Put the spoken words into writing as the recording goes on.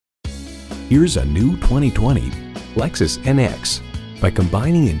Here's a new 2020 Lexus NX. By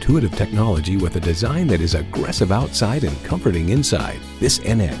combining intuitive technology with a design that is aggressive outside and comforting inside, this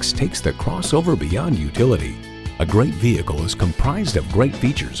NX takes the crossover beyond utility. A great vehicle is comprised of great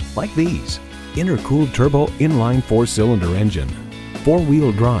features like these: intercooled turbo inline 4-cylinder engine,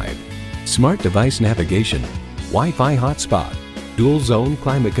 4-wheel drive, smart device navigation, Wi-Fi hotspot, dual zone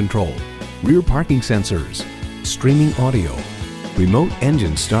climate control, rear parking sensors, streaming audio, remote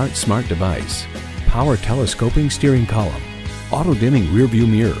engine start smart device, power telescoping steering column, auto-dimming rearview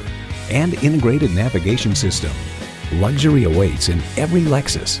mirror, and integrated navigation system. Luxury awaits in every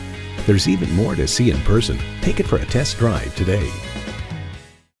Lexus. There's even more to see in person. Take it for a test drive today.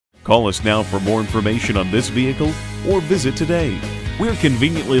 Call us now for more information on this vehicle or visit today. We're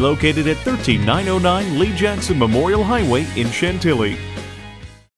conveniently located at 13909 Lee Jackson Memorial Highway in Chantilly.